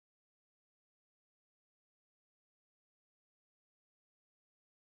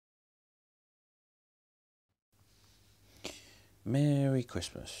Merry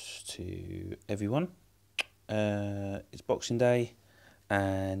Christmas to everyone. It's Boxing Day,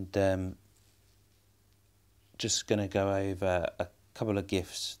 and just going to go over a couple of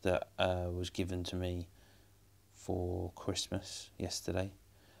gifts that was given to me for Christmas yesterday.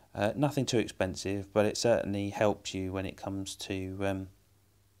 Nothing too expensive, but it certainly helps you when it comes to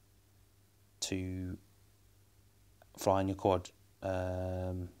flying your quad,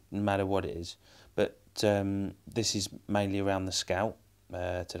 no matter what it is. But this is mainly around the Scout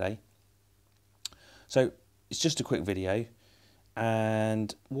today. So it's just a quick video,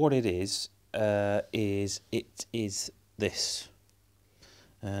 and what it is this.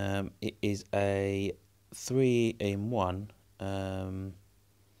 It is a 3-in-1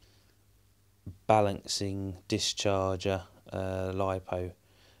 balancing discharger lipo.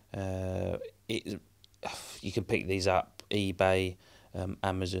 You can pick these up eBay,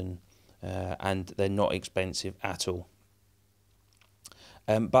 Amazon, and they're not expensive at all.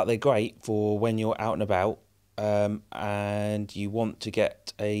 But they're great for when you're out and about and you want to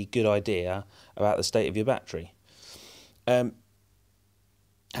get a good idea about the state of your battery. How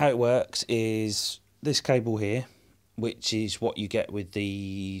it works is this cable here, which is what you get with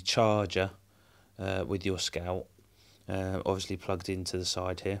the charger with your Scout, obviously plugged into the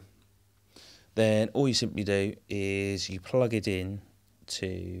side here. Then all you simply do is you plug it in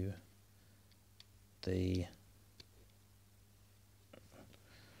to the,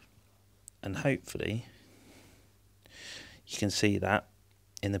 and hopefully you can see that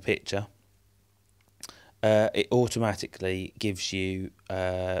in the picture. It automatically gives you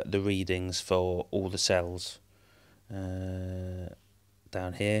the readings for all the cells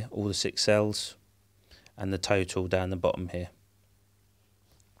down here, all the 6 cells, and the total down the bottom here.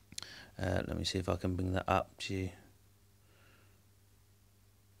 Let me see if I can bring that up to you.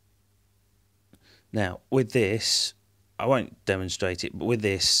 Now, with this, I won't demonstrate it, but with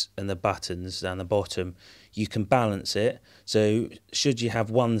this and the buttons down the bottom, you can balance it. So should you have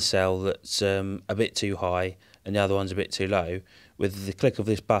one cell that's a bit too high and the other one's a bit too low, with the click of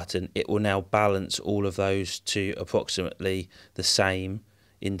this button, it will now balance all of those to approximately the same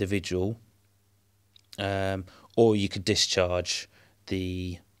individual. Or you could discharge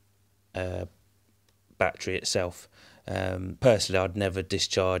the battery itself. Personally, I'd never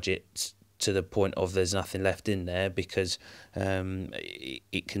discharge it to the point of there's nothing left in there, because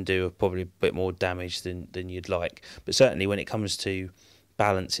it can do probably a bit more damage than you'd like. But certainly when it comes to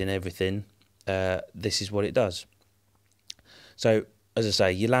balancing everything, this is what it does. So as I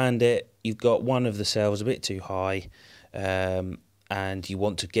say, you land it, you've got one of the cells a bit too high, and you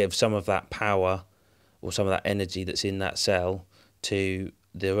want to give some of that power or some of that energy that's in that cell to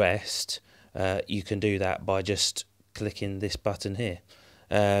the rest. You can do that by just clicking this button here.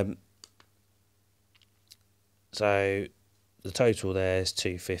 So the total there is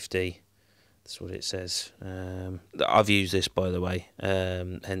 250. That's what it says. I've used this, by the way,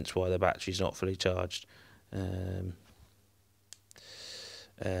 hence why the battery's not fully charged. And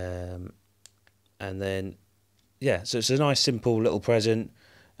then, yeah, so it's a nice, simple little present.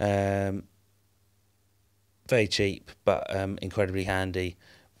 Very cheap, but incredibly handy,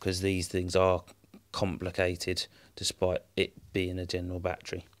 because these things are complicated despite it being a general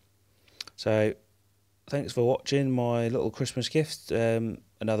battery. So thanks for watching my little Christmas gift.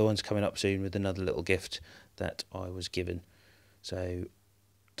 Another one's coming up soon with another little gift that I was given. So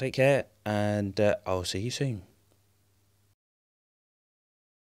take care, and I'll see you soon.